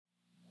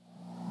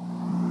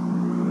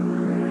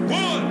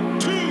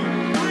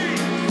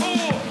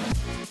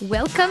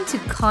Welcome to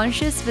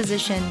Conscious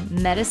Physician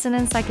Medicine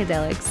and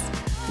Psychedelics,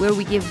 where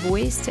we give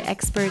voice to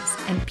experts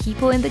and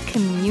people in the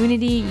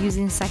community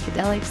using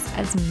psychedelics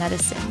as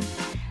medicine.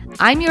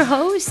 I'm your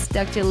host,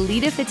 Dr.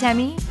 Lita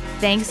Fitemi.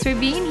 Thanks for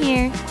being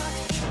here.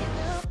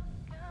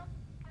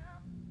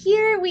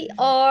 Here we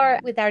are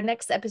with our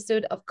next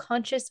episode of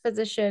Conscious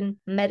Physician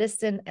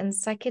Medicine and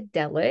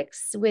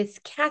Psychedelics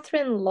with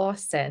Katherine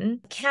Lawson.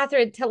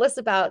 Katherine, tell us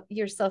about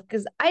yourself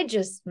because I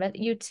just met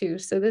you too.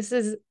 So this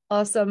is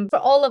awesome for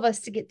all of us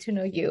to get to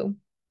know you.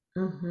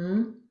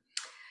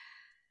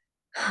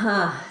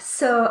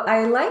 So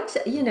I liked,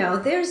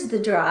 there's the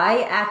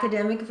dry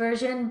academic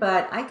version,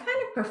 but I kind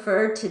of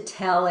prefer to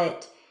tell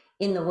it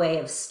in the way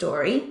of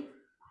story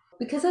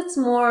because that's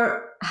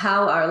more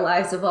how our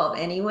lives evolve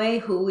anyway,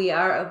 who we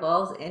are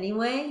evolves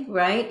anyway,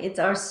 right? It's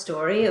our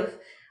story of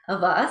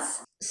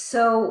us.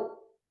 So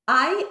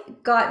I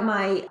got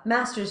my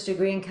master's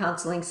degree in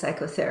counseling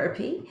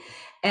psychotherapy,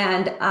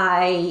 and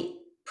I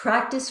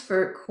practiced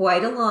for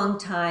quite a long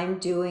time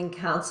doing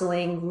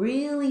counseling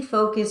really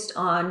focused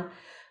on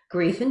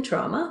grief and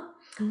trauma.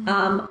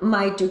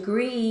 My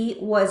degree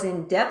was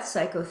in depth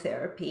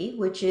psychotherapy,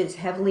 which is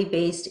heavily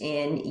based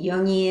in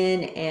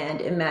Jungian and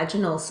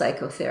imaginal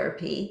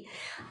psychotherapy.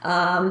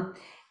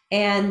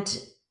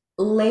 And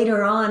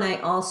later on,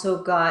 I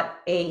also got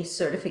a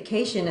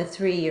certification, a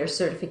 3-year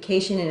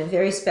certification in a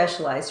very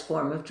specialized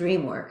form of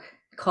dream work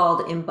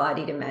called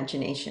embodied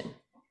imagination,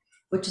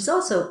 which is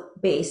also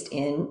based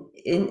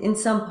in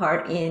some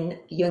part in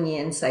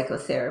Jungian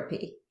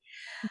psychotherapy.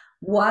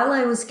 While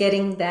I was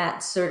getting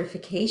that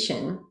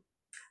certification,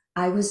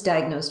 I was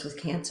diagnosed with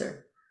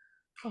cancer.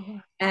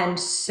 And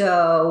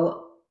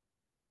so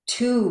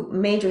two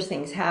major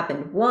things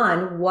happened.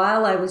 One,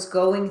 while I was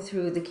going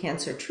through the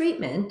cancer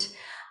treatment,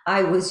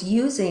 I was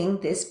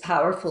using this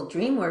powerful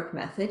dream work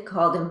method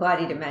called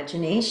embodied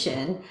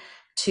imagination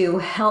to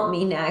help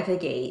me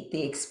navigate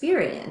the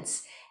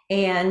experience.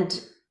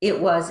 And it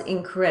was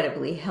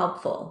incredibly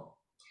helpful.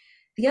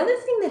 The other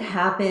thing that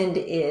happened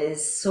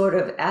is sort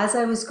of as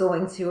I was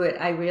going through it,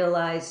 I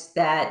realized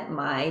that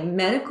my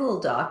medical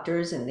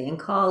doctors and the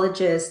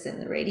oncologists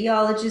and the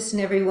radiologists and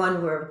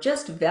everyone were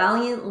just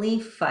valiantly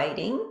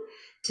fighting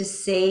to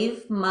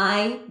save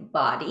my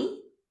body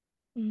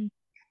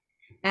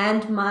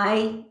and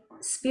my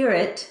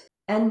spirit,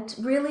 and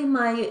really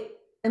my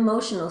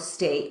emotional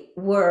state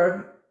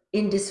were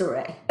in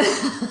disarray,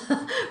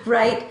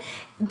 right?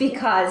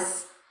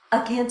 Because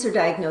a cancer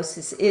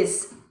diagnosis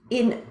is,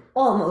 in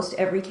almost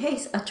every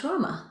case, a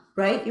trauma,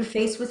 right? You're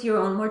faced with your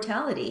own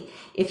mortality.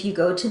 If you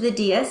go to the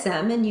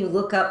DSM and you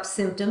look up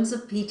symptoms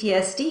of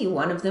PTSD,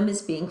 one of them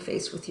is being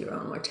faced with your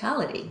own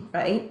mortality,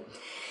 right?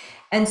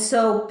 And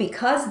so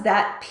because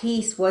that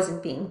piece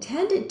wasn't being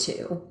tended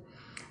to,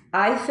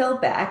 I fell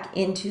back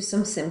into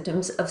some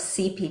symptoms of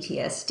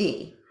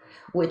CPTSD,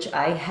 which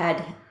I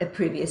had a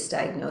previous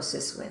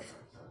diagnosis with.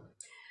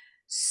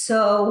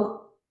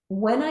 So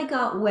when I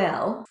got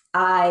well,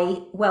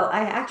 I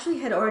actually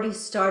had already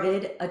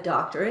started a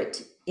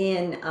doctorate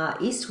in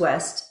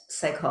East-West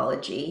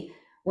psychology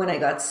when I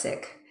got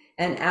sick.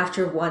 And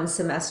after one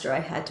semester, I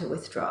had to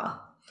withdraw.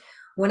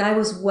 When I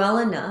was well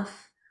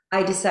enough,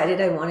 I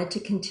decided I wanted to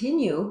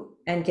continue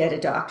and get a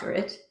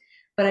doctorate,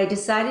 but I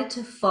decided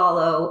to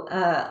follow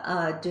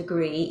a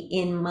degree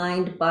in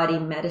mind-body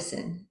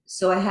medicine.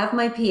 So I have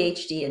my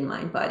PhD in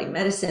mind-body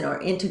medicine, or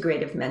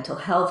integrative mental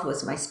health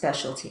was my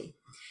specialty.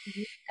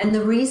 And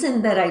the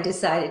reason that I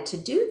decided to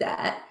do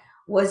that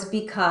was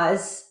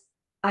because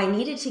I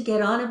needed to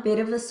get on a bit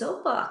of a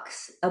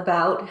soapbox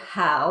about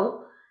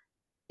how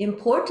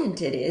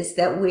important it is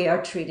that we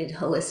are treated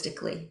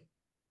holistically.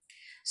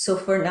 So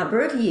for a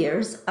number of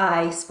years,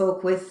 I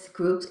spoke with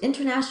groups,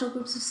 international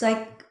groups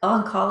of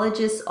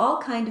oncologists,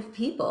 all kind of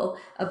people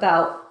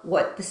about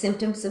what the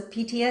symptoms of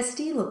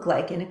PTSD look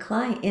like in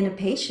a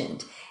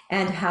patient,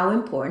 and how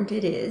important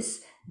it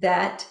is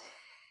that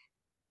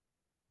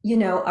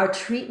our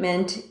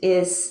treatment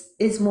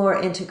is more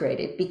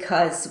integrated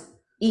because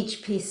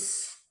each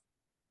piece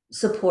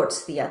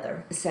supports the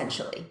other,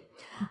 essentially.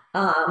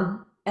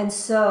 And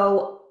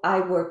so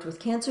I worked with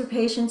cancer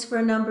patients for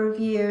a number of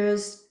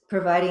years,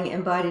 providing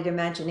embodied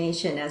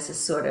imagination as a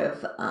sort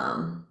of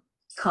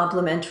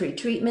complementary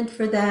treatment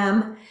for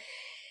them.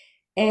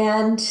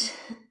 And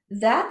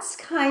that's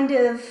kind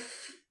of,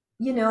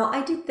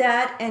 I did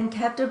that and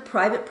kept a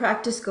private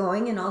practice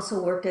going, and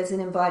also worked as an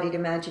embodied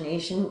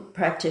imagination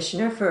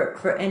practitioner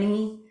for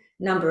any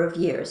number of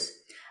years.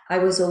 I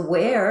was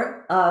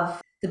aware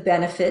of the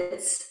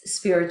benefits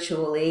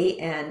spiritually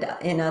and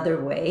in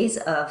other ways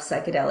of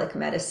psychedelic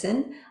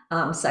medicine,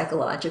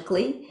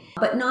 psychologically,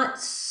 but not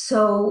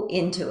so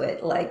into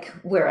it like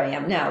where I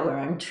am now, where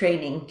I'm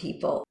training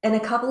people. And a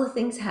couple of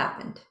things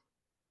happened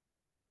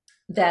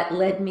that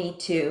led me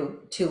to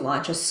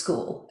launch a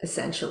school,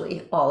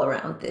 essentially, all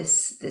around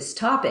this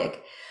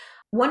topic.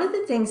 One of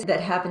the things that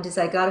happened is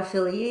I got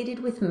affiliated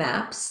with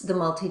MAPS, the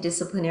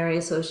Multidisciplinary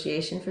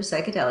Association for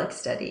Psychedelic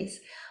Studies,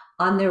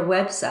 on their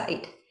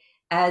website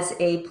as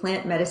a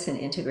plant medicine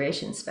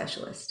integration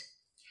specialist.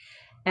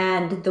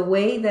 And the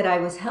way that I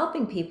was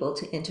helping people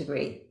to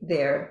integrate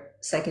their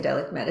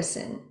psychedelic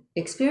medicine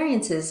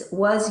experiences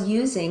was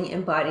using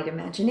embodied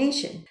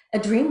imagination, a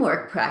dream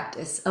work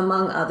practice,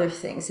 among other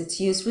things. It's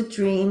used with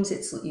dreams,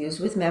 it's used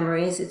with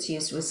memories, it's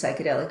used with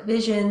psychedelic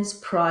visions,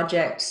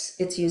 projects,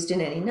 it's used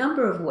in any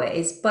number of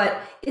ways,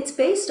 but it's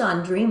based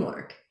on dream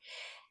work.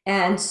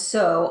 And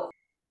so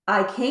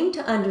I came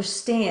to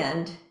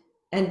understand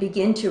and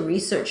begin to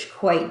research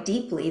quite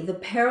deeply the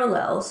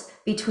parallels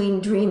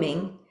between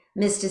dreaming,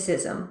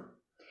 mysticism,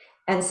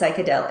 and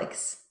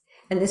psychedelics.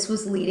 And this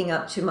was leading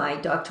up to my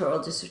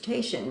doctoral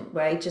dissertation,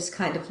 right? Just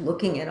kind of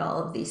looking at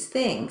all of these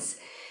things.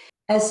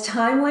 As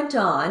time went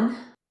on,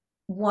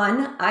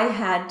 one, I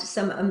had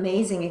some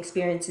amazing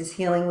experiences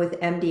healing with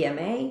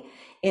MDMA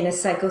in a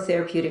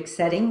psychotherapeutic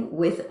setting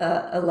with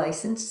a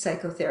licensed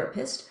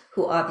psychotherapist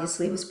who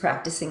obviously was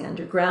practicing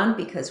underground,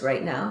 because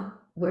right now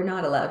we're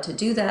not allowed to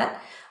do that.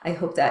 I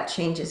hope that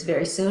changes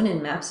very soon,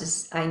 and MAPS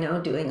is, I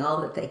know, doing all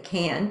that they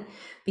can,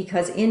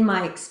 because in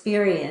my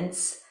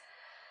experience,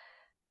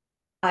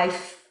 I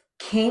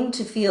came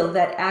to feel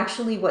that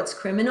actually what's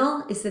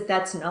criminal is that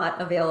that's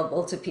not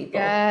available to people.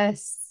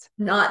 Yes.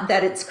 Not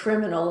that it's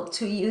criminal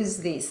to use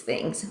these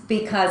things,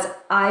 because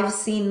I've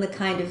seen the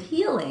kind of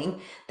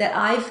healing that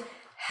I've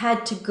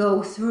had to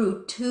go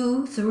through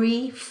 2,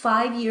 3,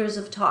 5 years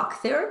of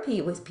talk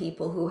therapy with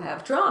people who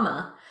have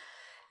trauma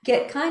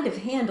get kind of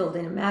handled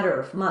in a matter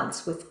of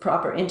months with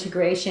proper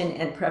integration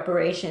and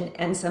preparation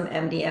and some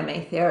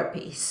MDMA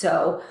therapy.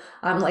 So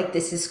I'm like,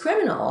 this is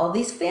criminal. All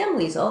these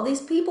families, all these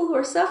people who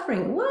are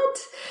suffering, what?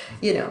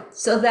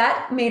 So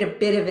that made a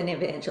bit of an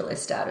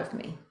evangelist out of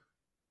me.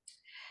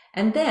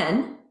 And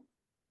then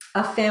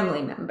a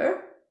family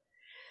member.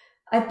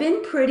 I've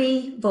been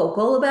pretty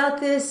vocal about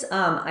this.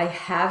 I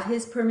have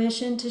his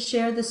permission to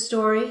share the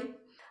story.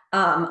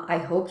 I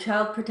hope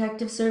Child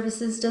Protective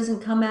Services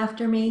doesn't come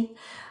after me.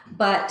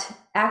 But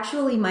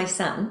actually, my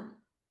son,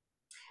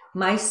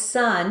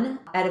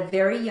 at a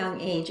very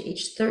young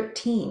age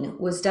 13,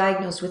 was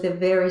diagnosed with a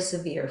very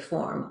severe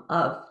form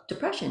of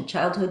depression,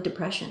 childhood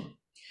depression,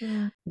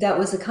 that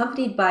was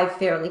accompanied by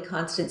fairly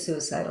constant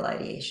suicidal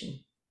ideation.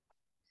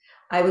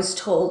 I was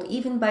told,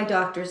 even by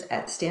doctors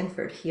at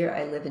Stanford, here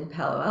I live in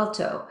Palo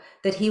Alto,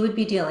 that he would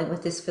be dealing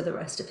with this for the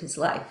rest of his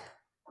life.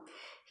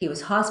 He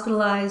was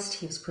hospitalized,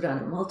 he was put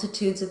on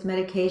multitudes of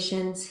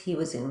medications, he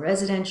was in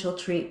residential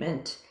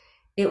treatment.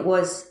 It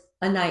was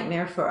a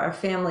nightmare for our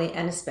family,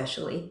 and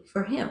especially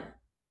for him.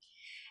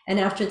 And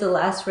after the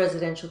last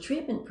residential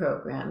treatment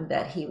program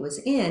that he was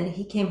in,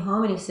 he came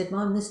home and he said,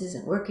 Mom, this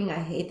isn't working. I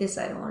hate this.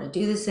 I don't want to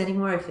do this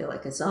anymore. I feel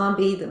like a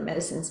zombie. The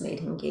medicines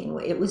made him gain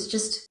weight. It was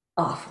just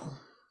awful.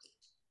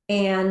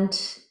 And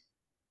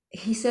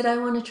he said, I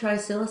want to try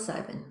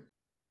psilocybin.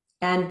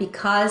 And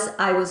because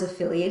I was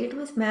affiliated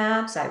with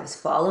MAPS, I was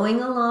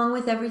following along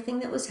with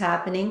everything that was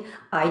happening.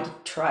 I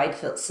tried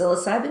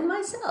psilocybin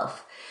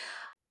myself.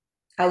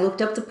 I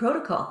looked up the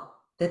protocol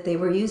that they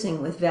were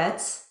using with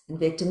vets and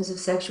victims of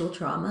sexual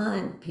trauma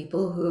and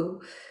people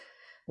who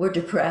were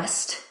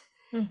depressed.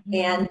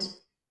 And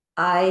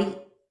I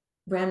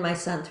ran my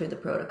son through the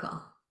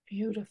protocol.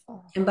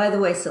 Beautiful. And by the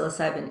way,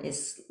 psilocybin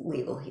is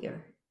legal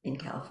here in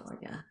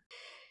California.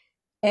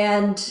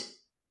 And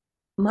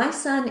my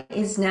son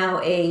is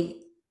now a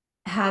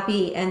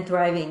happy and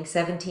thriving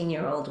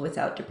 17-year-old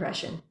without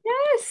depression.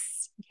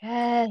 Yes.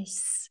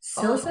 Yes.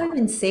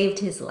 Psilocybin saved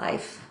his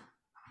life.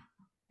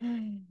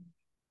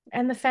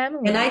 And the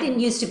family. And I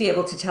didn't used to be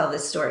able to tell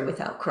this story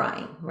without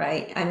crying,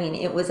 right? I mean,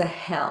 it was a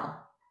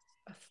hell.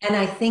 And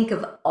I think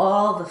of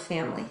all the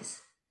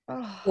families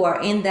who are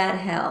in that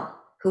hell,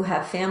 who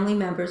have family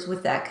members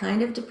with that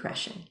kind of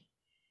depression,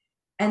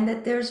 and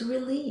that there's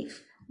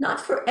relief.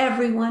 Not for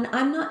everyone.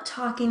 I'm not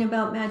talking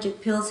about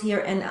magic pills here.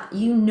 And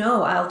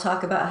I'll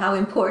talk about how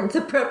important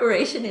the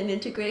preparation and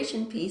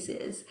integration piece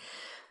is.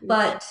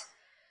 But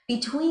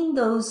between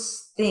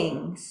those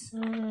things,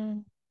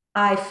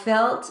 I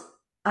felt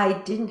I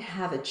didn't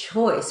have a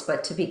choice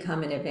but to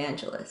become an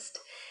evangelist.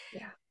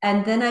 Yeah.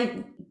 And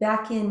then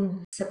back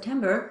in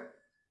September,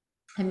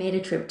 I made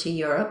a trip to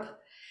Europe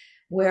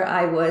where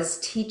I was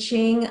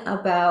teaching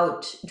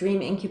about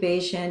dream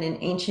incubation and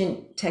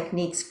ancient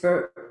techniques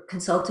for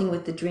consulting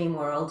with the dream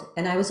world.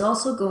 And I was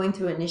also going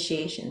through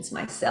initiations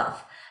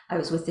myself. I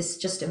was with this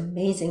just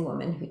amazing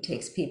woman who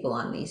takes people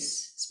on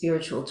these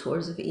spiritual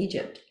tours of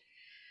Egypt.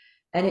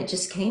 And it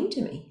just came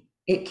to me.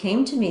 It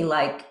came to me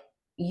like,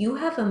 you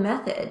have a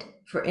method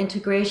for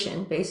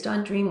integration based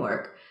on dream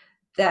work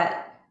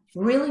that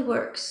really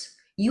works.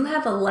 You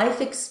have a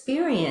life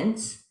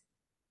experience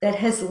that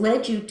has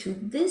led you to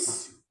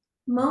this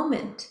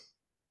moment.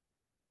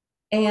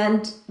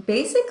 And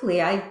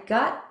basically, I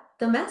got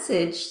the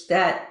message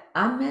that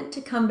I'm meant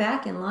to come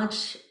back and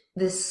launch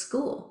this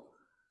school.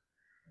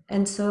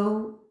 And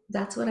so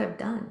that's what I've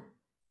done.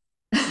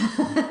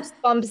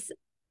 Bumps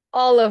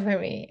all over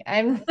me.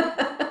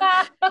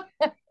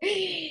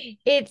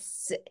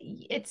 It's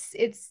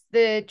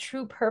the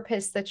true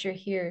purpose that you're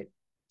here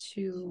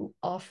to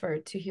offer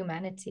to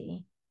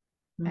humanity.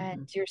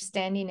 and Mm-hmm. you're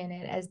standing in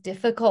it, as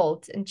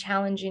difficult and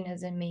challenging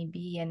as it may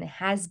be and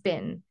has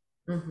been.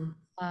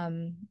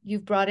 Mm-hmm.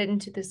 You've brought it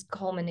into this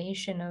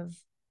culmination of,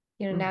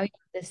 Mm-hmm. now you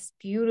have this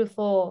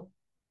beautiful,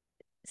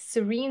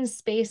 serene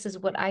space is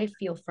what I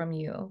feel from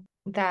you,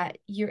 that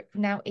you're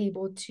now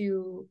able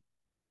to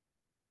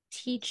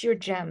teach your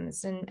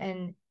gems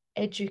and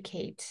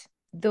educate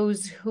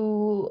those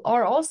who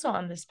are also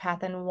on this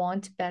path and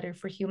want better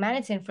for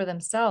humanity and for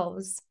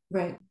themselves,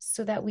 Right.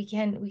 so that we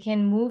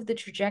can move the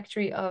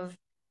trajectory of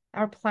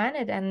our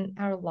planet and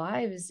our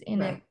lives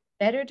in a Right.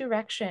 better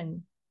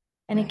direction.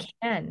 And Right.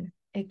 it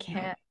Right.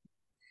 can.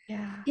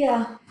 Yeah.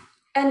 Yeah.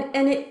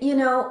 And it,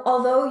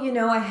 although,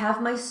 I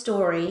have my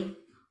story,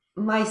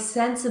 my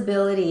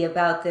sensibility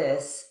about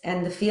this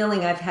and the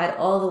feeling I've had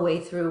all the way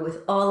through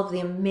with all of the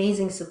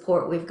amazing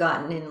support we've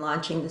gotten in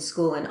launching the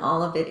school and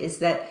all of it is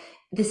that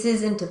this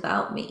isn't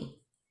about me.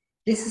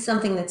 This Yeah. is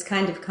something that's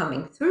kind of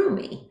coming through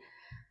me.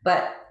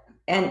 But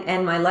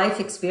and my life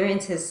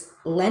experience has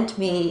lent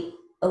me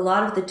a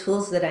lot of the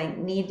tools that I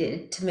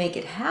needed to make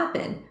it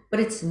happen, but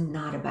it's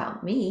not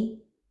about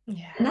me.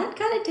 Yeah. And that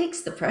kind of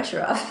takes the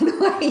pressure off in a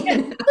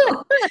way,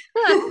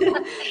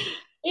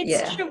 It's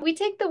Yeah. true. We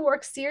take the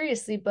work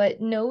seriously,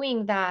 but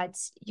knowing that,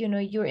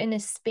 you're in a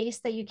space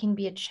that you can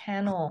be a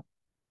channel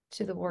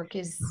to the work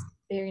is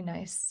very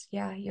nice.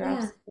 Yeah, you're Yeah.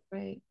 absolutely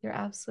right. You're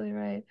absolutely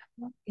right.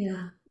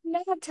 Yeah.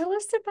 Now, tell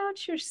us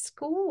about your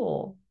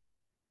school.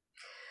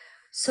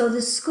 So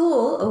the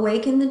school,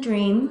 Awaken the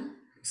Dream,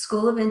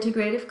 School of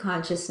Integrative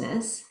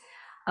Consciousness,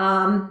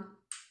 um,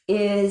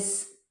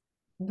 is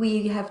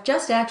we have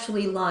just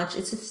actually launched.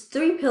 It's a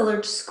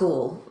three-pillared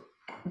school.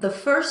 The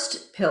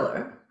first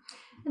pillar,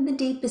 and the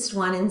deepest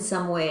one in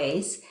some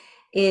ways,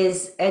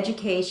 is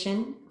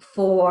education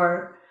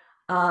for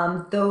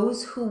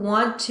those who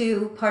want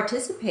to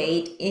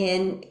participate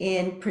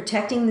in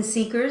protecting the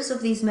seekers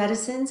of these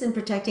medicines and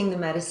protecting the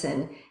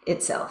medicine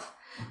itself.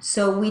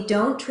 So we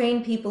don't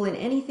train people in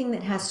anything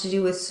that has to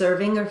do with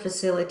serving or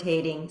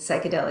facilitating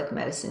psychedelic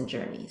medicine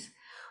journeys.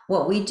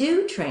 What we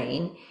do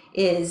train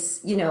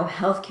is,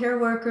 healthcare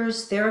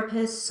workers,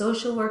 therapists,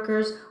 social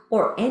workers,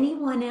 or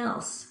anyone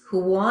else who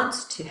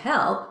wants to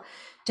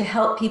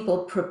help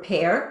people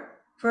prepare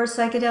for a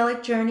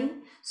psychedelic journey.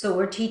 So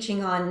we're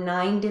teaching on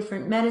 9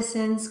 different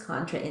medicines,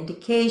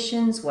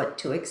 contraindications, what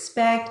to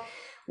expect,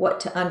 what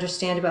to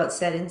understand about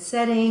set and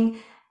setting,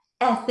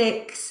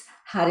 ethics,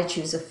 how to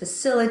choose a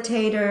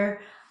facilitator,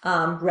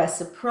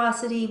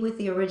 reciprocity with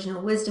the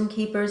original wisdom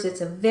keepers.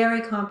 It's a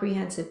very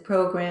comprehensive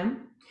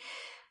program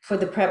for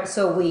the prep.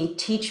 So we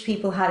teach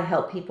people how to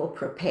help people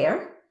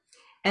prepare.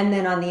 And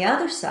then on the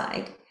other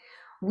side,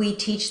 we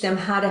teach them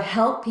how to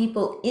help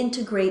people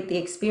integrate the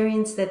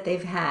experience that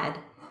they've had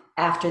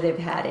after they've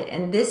had it.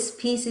 And this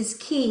piece is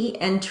key.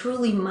 And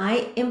truly,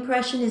 my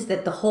impression is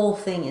that the whole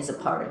thing is a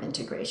part of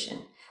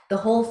integration. The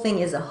whole thing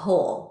is a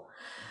whole.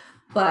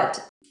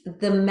 But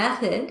the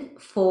method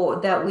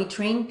for that we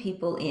train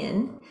people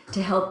in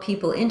to help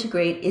people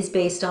integrate is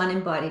based on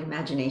embodied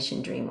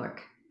imagination dream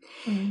work.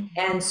 Mm.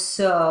 And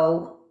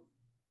so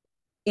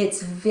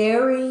it's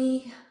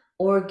very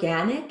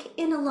organic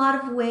in a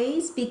lot of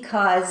ways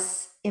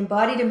because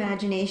embodied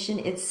imagination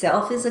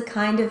itself is a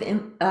kind of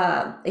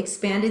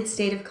expanded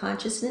state of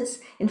consciousness.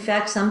 In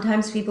fact,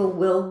 sometimes people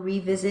will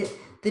revisit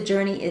the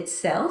journey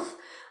itself,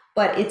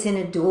 but it's in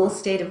a dual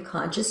state of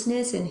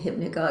consciousness in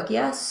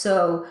hypnagogia.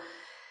 So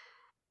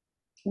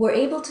we're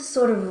able to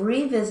sort of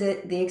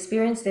revisit the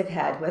experience they've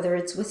had, whether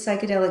it's with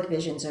psychedelic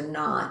visions or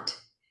not,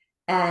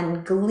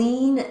 and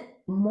glean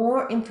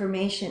more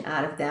information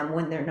out of them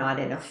when they're not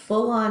in a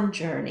full-on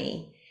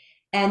journey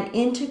and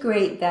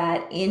integrate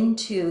that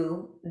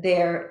into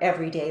their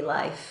everyday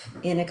life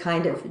in a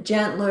kind of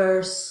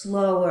gentler,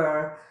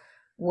 slower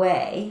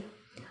way.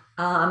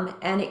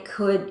 And it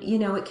could,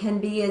 it can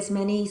be as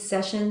many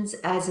sessions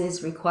as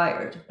is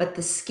required. But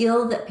the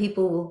skill that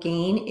people will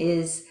gain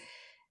is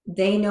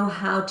they know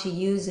how to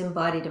use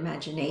embodied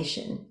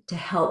imagination to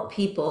help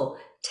people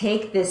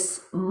take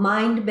this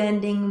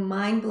mind-bending,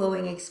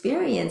 mind-blowing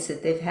experience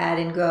that they've had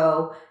and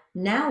go,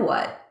 now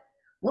what?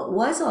 What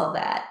was all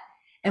that?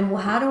 And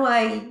how do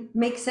I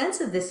make sense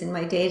of this in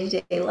my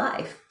day-to-day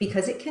life?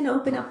 Because it can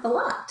open up a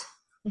lot.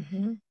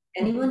 Mm-hmm.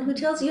 Anyone who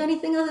tells you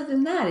anything other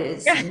than that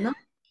is not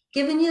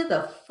giving you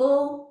the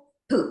full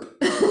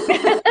poop.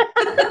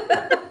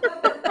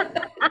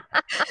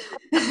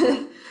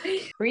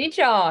 Preach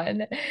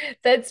on.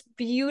 That's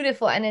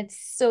beautiful. And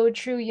it's so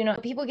true.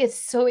 People get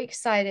so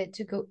excited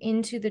to go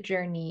into the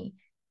journey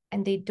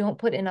and they don't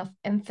put enough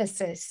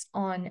emphasis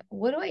on,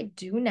 what do I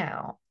do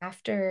now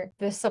after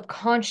the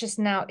subconscious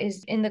now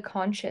is in the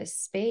conscious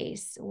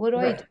space? What do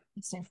I do Right. with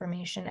this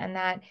information? And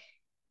that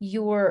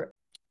your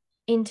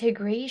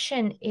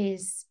integration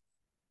is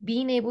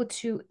being able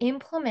to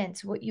implement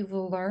what you've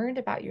learned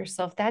about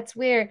yourself. That's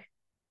where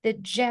the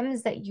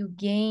gems that you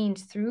gained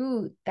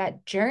through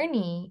that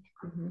journey,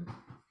 Mhm.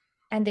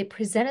 and they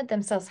presented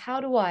themselves, how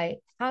do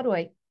I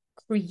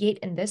create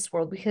in this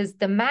world? Because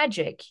the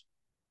magic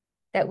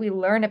that we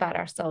learn about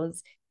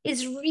ourselves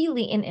is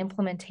really in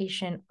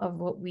implementation of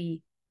what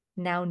we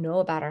now know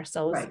about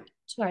ourselves Right.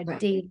 to our Right.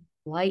 daily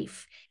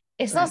life.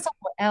 It's not Right.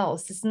 somewhere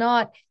else. It's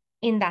not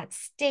in that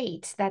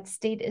state. That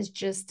state is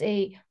just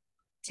a,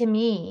 to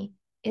me,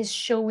 is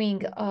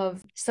showing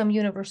of some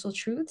universal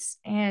truths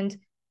and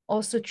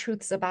also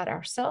truths about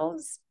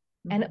ourselves,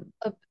 and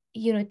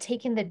Mhm.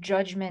 taking the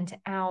judgment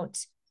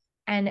out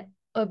and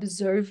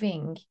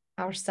observing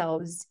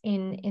ourselves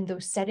in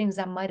those settings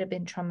that might have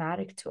been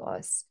traumatic to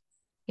us,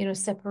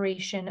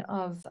 separation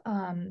of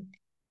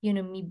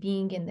me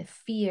being in the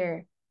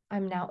fear.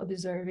 I'm now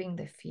observing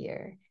the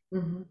fear.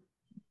 Mhm.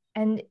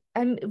 And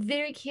I'm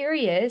very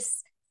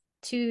curious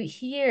to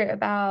hear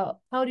about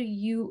how do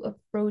you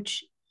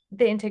approach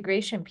the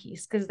integration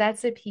piece, because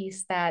that's a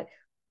piece that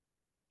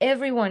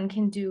everyone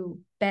can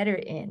do better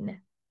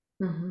in.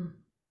 Mhm.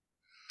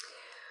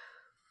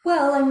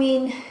 Well, I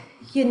mean,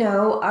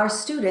 our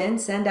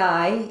students and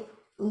I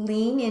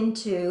lean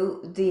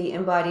into the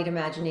embodied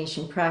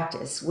imagination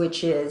practice,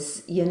 which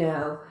is,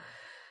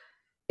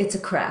 it's a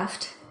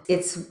craft.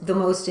 It's the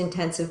most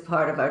intensive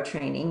part of our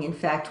training. In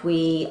fact,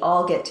 we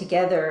all get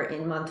together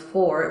in month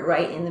 4,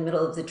 right in the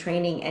middle of the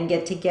training, and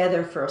get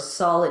together for a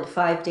solid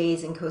 5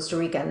 days in Costa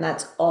Rica. And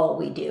that's all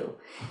we do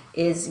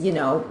is,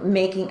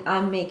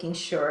 I'm making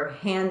sure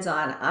hands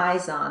on,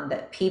 eyes on,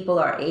 that people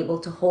are able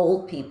to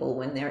hold people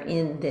when they're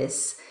in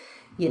this,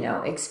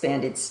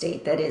 expanded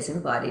state that is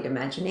embodied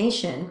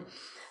imagination.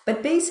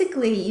 But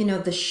basically,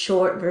 the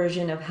short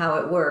version of how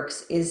it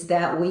works is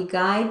that we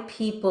guide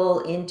people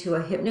into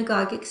a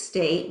hypnagogic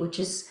state, which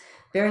is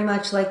very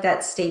much like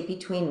that state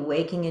between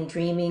waking and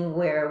dreaming,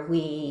 where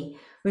we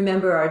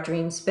remember our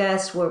dreams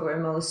best, where we're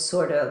most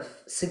sort of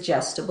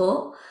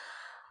suggestible.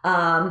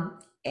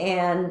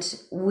 And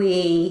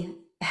we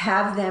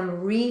have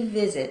them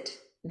revisit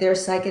their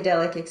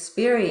psychedelic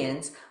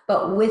experience,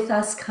 but with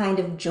us kind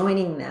of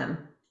joining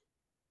them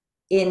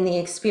in the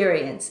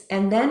experience.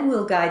 And then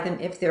we'll guide them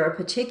if there are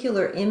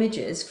particular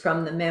images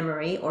from the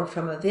memory or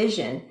from a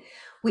vision.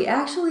 We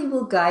actually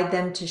will guide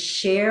them to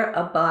share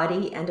a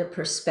body and a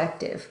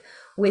perspective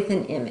with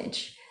an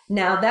image.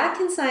 Now, that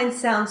can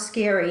sound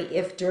scary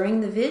if during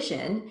the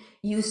vision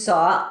you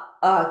saw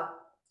a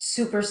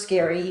super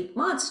scary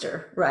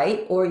monster,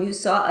 right? Or you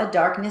saw a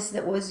darkness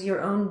that was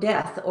your own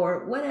death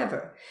or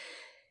whatever.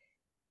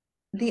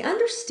 The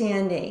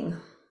understanding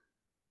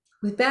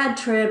with bad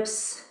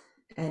trips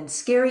and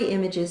scary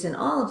images and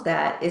all of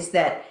that is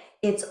that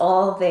it's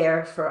all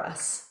there for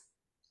us.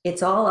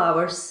 It's all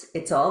ours.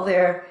 It's all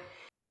there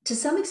to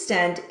some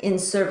extent in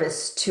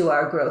service to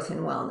our growth and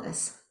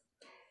wellness.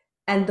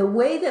 And the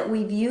way that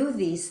we view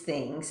these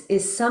things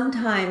is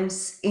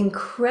sometimes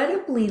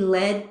incredibly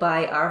led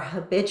by our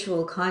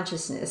habitual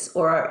consciousness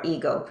or our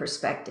ego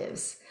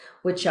perspectives,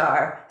 which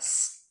are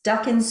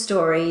stuck in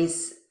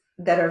stories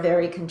that are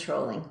very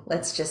controlling,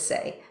 let's just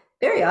say,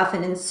 very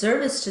often in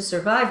service to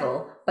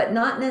survival, but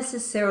not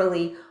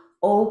necessarily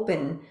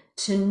open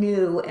to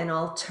new and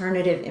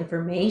alternative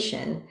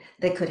information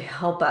that could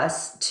help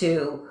us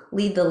to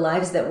lead the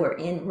lives that we're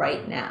in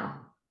right now,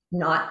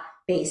 not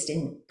based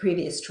in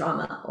previous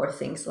trauma or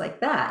things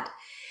like that.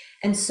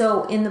 And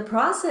so, in the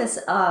process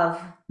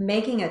of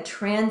making a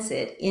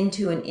transit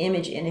into an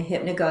image in a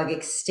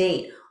hypnagogic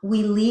state,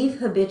 we leave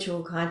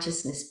habitual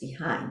consciousness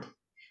behind.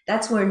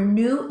 That's where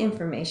new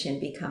information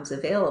becomes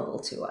available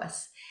to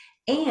us.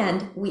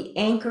 And we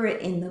anchor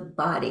it in the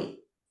body.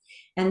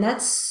 And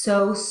that's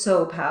so,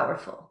 so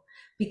powerful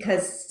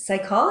because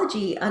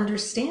psychology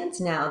understands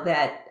now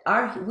that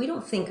we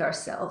don't think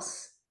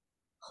ourselves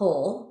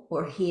whole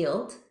or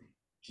healed.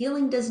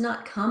 Healing does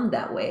not come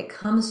that way. It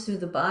comes through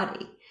the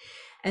body.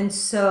 And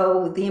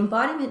so the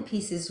embodiment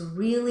piece is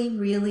really,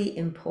 really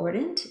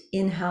important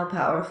in how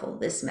powerful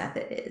this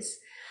method is.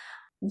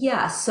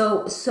 Yeah,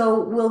 so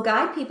we'll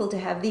guide people to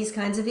have these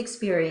kinds of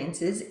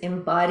experiences,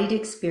 embodied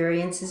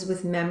experiences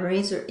with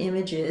memories or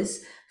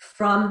images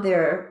from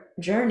their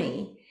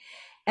journey.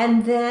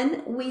 And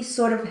then we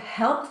sort of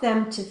help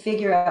them to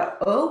figure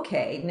out,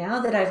 okay,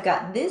 now that I've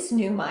got this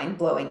new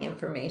mind-blowing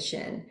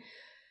information,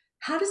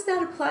 how does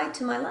that apply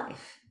to my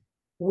life?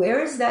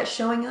 Where is that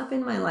showing up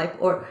in my life?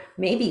 Or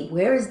maybe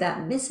where is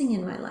that missing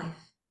in my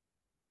life?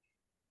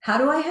 How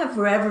do I have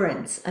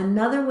reverence?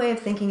 Another way of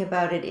thinking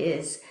about it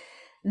is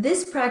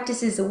this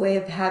practice is a way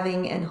of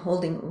having and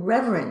holding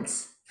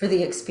reverence for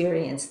the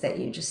experience that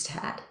you just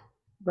had,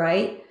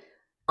 right?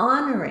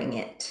 Honoring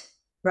it,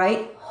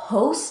 right?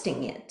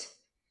 Hosting it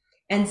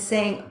and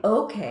saying,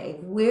 okay,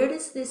 where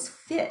does this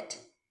fit?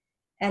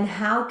 And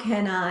how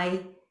can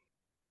I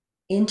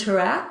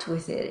interact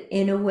with it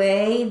in a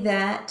way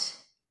that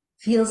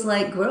feels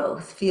like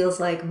growth, feels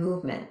like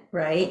movement,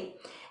 right?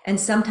 And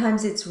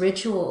sometimes it's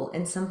ritual,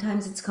 and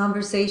sometimes it's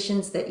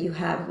conversations that you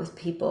have with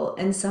people,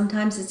 and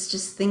sometimes it's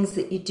just things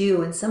that you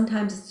do, and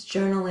sometimes it's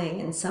journaling,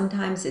 and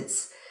sometimes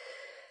it's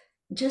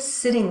just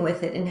sitting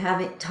with it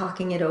and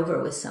talking it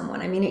over with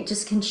someone. I mean, it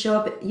just can show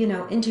up,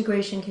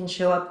 integration can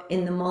show up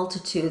in the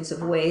multitudes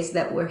of ways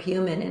that we're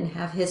human and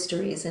have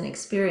histories and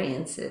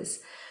experiences,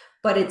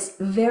 but it's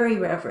very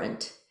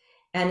reverent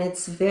and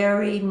it's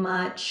very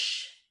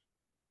much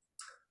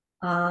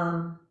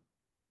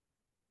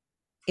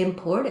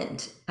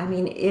important. I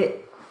mean,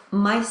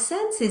 my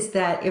sense is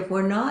that if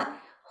we're not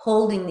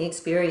holding the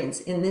experience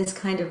in this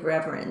kind of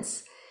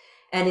reverence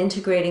and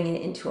integrating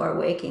it into our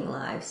waking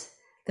lives,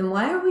 then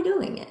why are we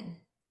doing it?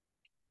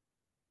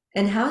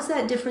 And how is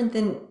that different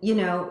than,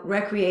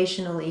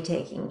 recreationally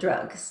taking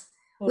drugs?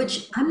 Totally.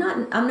 Which I'm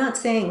not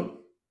saying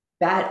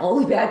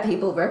only bad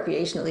people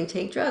recreationally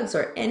take drugs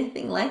or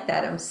anything like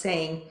that. I'm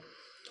saying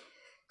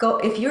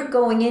if you're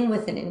going in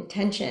with an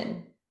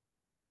intention,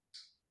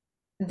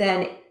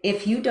 then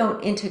if you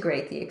don't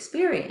integrate the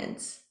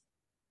experience,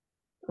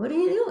 what are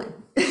you doing?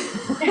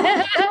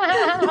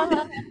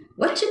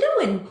 What you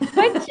doing?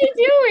 What you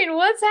doing?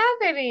 What's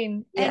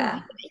happening? And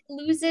Yeah. it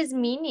loses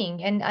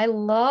meaning. And I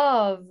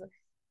love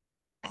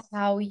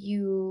how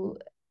you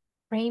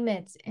frame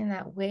it in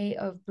that way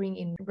of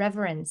bringing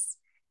reverence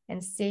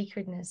and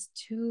sacredness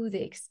to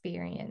the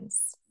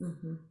experience.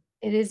 Hmm.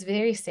 It is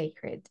very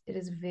sacred. It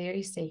is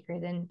very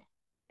sacred. And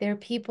there are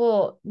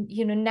people,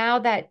 now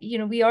that,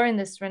 we are in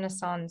this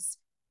renaissance,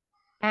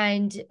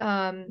 and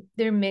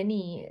there are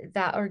many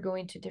that are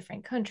going to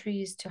different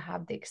countries to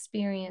have the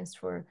experience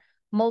for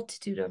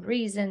multitude of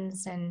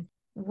reasons. And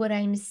what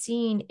I'm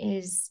seeing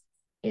is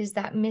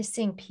that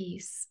missing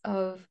piece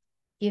of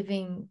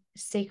giving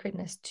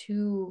sacredness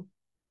to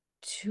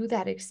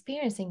that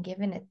experience and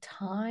giving it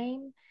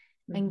time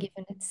and Hmm.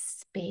 giving it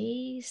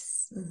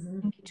space Hmm.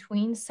 in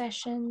between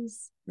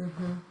sessions,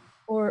 Hmm.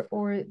 or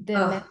the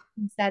Oh,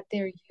 medicines that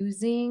they're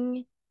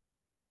using.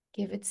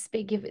 Give it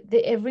space.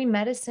 Every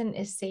medicine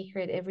is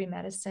sacred. Every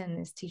medicine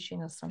is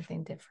teaching us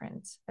something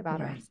different about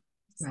right. ourselves.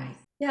 Right.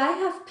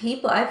 Yeah,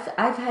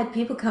 I've had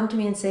people come to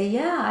me and say,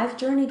 "Yeah, I've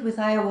journeyed with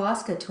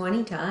ayahuasca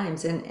 20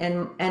 times." And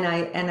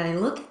I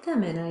look at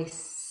them and I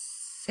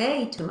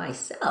say to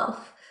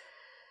myself,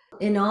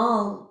 in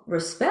all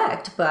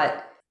respect,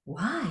 but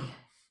why?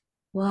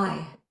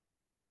 Why?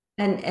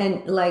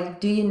 And like,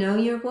 do you know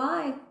your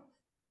why?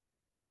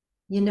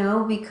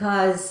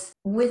 Because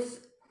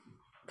with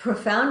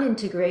profound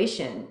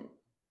integration,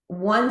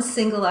 one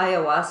single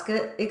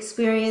ayahuasca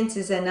experience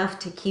is enough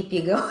to keep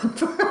you going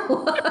for a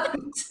long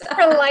For a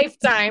time.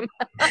 lifetime.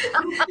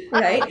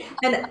 Right.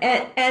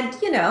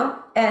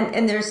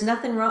 And there's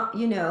nothing wrong,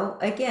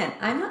 again,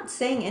 I'm not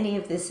saying any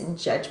of this in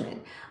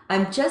judgment.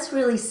 I'm just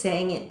really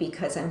saying it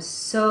because I'm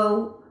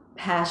so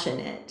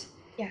passionate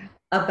Yeah.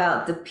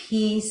 about the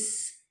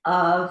piece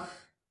of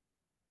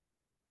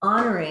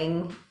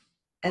honoring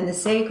and the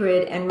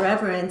sacred and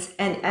reverence.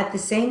 And at the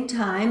same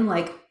time,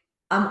 like,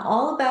 I'm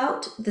all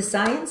about the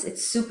science.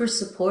 It's super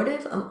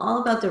supportive. I'm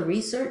all about the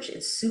research.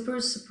 It's super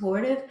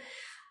supportive.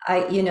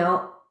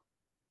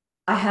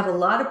 I have a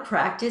lot of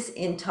practice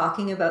in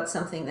talking about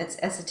something that's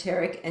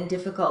esoteric and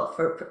difficult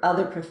for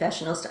other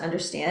professionals to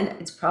understand.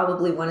 It's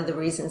probably one of the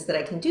reasons that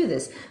I can do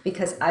this,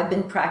 because I've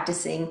been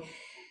practicing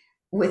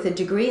with a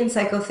degree in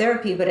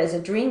psychotherapy, but as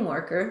a dream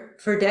worker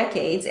for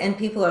decades. And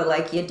people are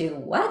like, you do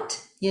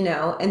what?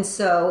 And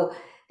so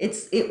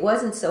it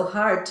wasn't so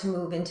hard to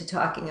move into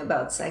talking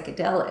about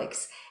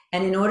psychedelics.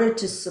 And in order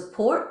to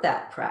support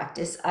that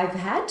practice, I've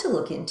had to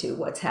look into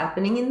what's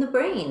happening in the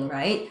brain,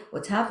 right?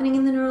 What's happening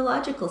in the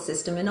neurological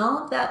system, and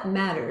all of that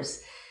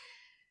matters.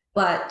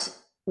 But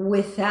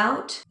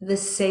without the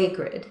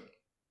sacred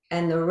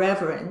and the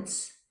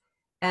reverence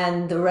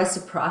and the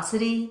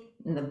reciprocity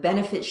and the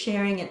benefit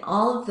sharing and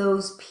all of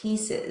those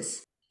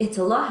pieces, it's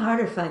a lot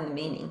harder to find the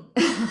meaning.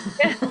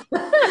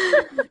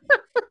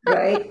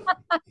 Right?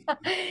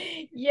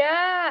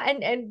 Yeah.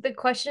 And the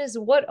question is,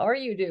 what are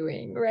you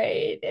doing?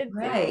 Right.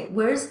 Right.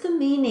 Where's the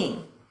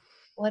meaning?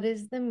 What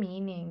is the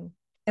meaning?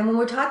 And when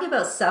we're talking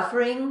about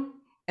suffering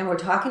and we're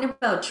talking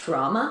about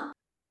trauma,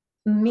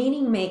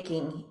 meaning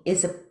making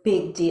is a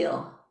big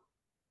deal.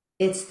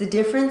 It's the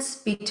difference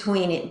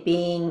between it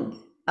being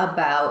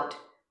about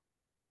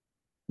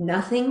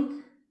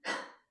nothing,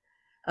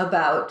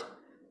 about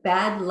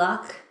bad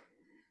luck,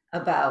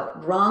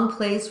 about wrong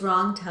place,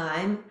 wrong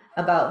time,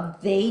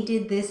 about they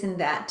did this and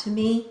that to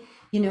me.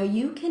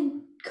 You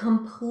can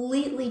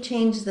completely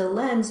change the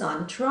lens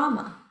on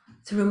trauma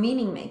through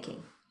meaning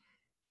making.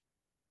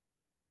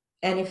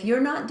 And if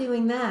you're not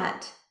doing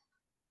that,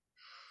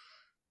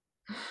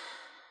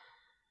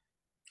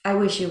 I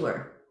wish you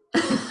were.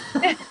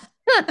 for,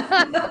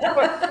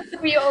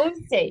 for your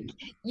own sake.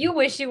 You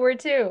wish you were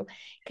too.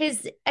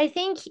 Because I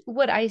think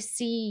what I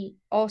see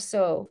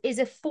also is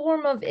a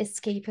form of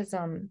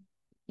escapism.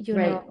 You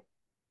know, Right.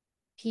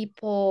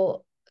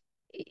 people,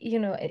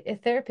 a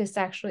therapist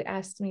actually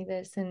asked me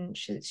this, and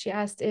she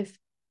asked if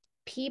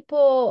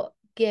people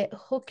get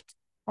hooked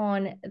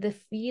on the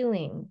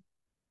feeling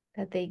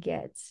that they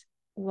get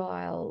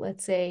while,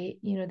 let's say,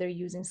 they're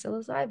using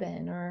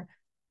psilocybin or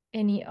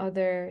any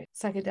other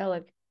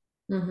psychedelic.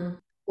 Mm-hmm.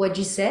 What'd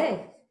you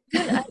say?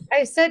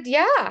 I said,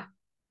 yeah,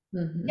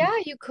 Mm-hmm. yeah,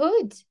 you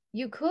could.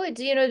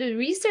 The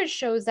research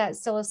shows that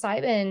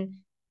psilocybin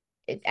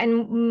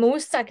and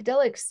most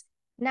psychedelics,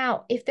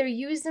 now, if they're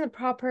used in the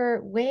proper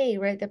way,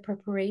 right, the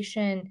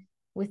preparation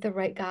with the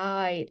right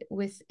guide,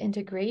 with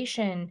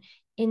integration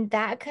in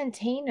that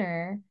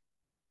container,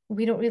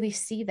 we don't really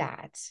see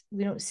that.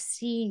 We don't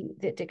see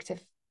the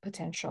addictive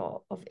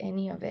potential of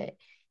any of it.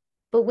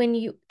 But when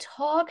you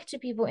talk to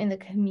people in the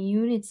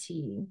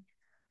community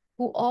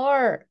who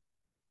are,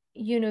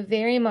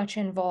 very much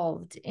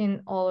involved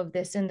in all of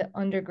this in the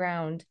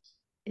underground,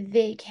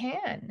 they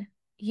can,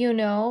 you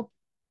know,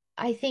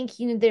 I think,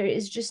 there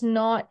is just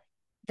not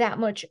that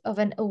much of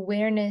an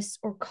awareness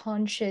or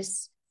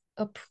conscious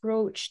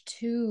approach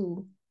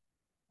to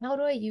how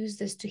do I use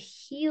this to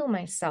heal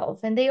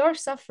myself? And they are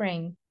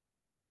suffering.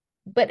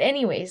 But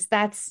anyways,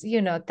 Yeah. that's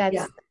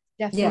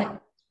definitely Yeah.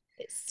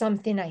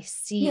 something I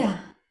see. Yeah.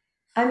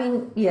 I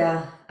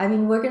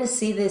mean, we're going to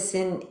see this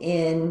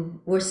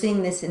we're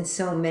seeing this in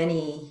so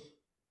many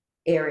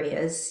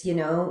areas,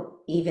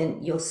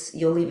 even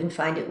you'll even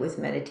find it with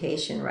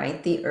meditation,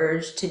 right? The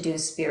urge to do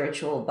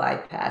spiritual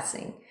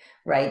bypassing,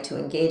 right? To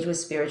engage with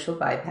spiritual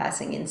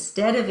bypassing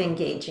instead of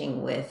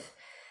engaging with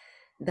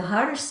the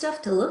harder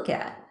stuff to look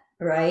at,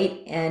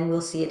 right? And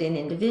we'll see it in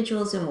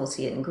individuals, and we'll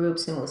see it in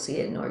groups, and we'll see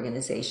it in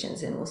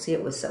organizations, and we'll see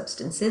it with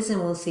substances,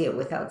 and we'll see it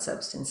without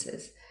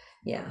substances.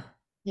 Yeah.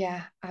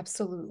 Yeah,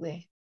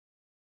 absolutely.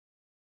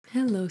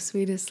 Hello,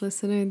 sweetest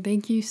listener.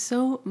 Thank you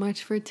so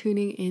much for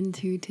tuning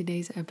into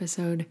today's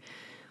episode.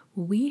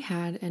 We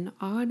had an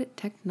odd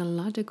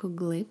technological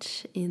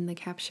glitch in the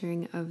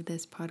capturing of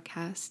this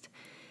podcast,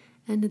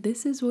 and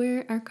this is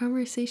where our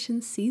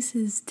conversation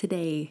ceases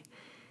today.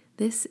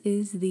 This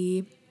is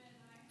the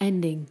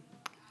ending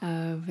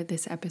of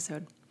this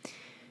episode.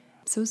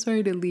 So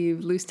sorry to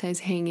leave Loose Ties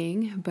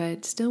hanging,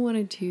 but still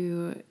wanted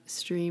to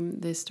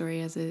stream this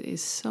story as it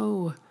is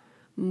so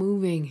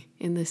moving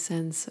in the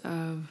sense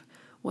of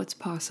what's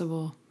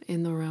possible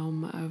in the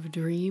realm of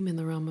dream, in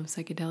the realm of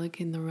psychedelic,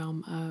 in the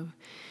realm of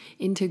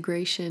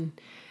integration,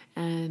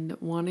 and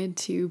wanted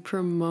to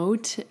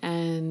promote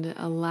and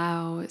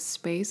allow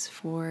space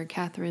for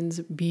Katherine's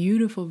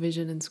beautiful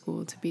vision in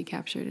school to be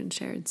captured and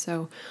shared.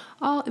 So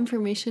all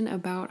information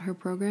about her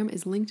program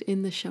is linked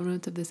in the show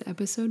notes of this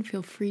episode.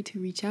 Feel free to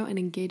reach out and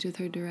engage with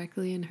her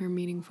directly in her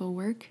meaningful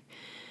work.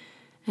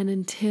 And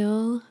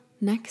until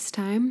next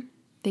time,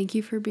 thank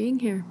you for being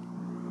here.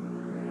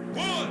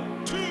 1,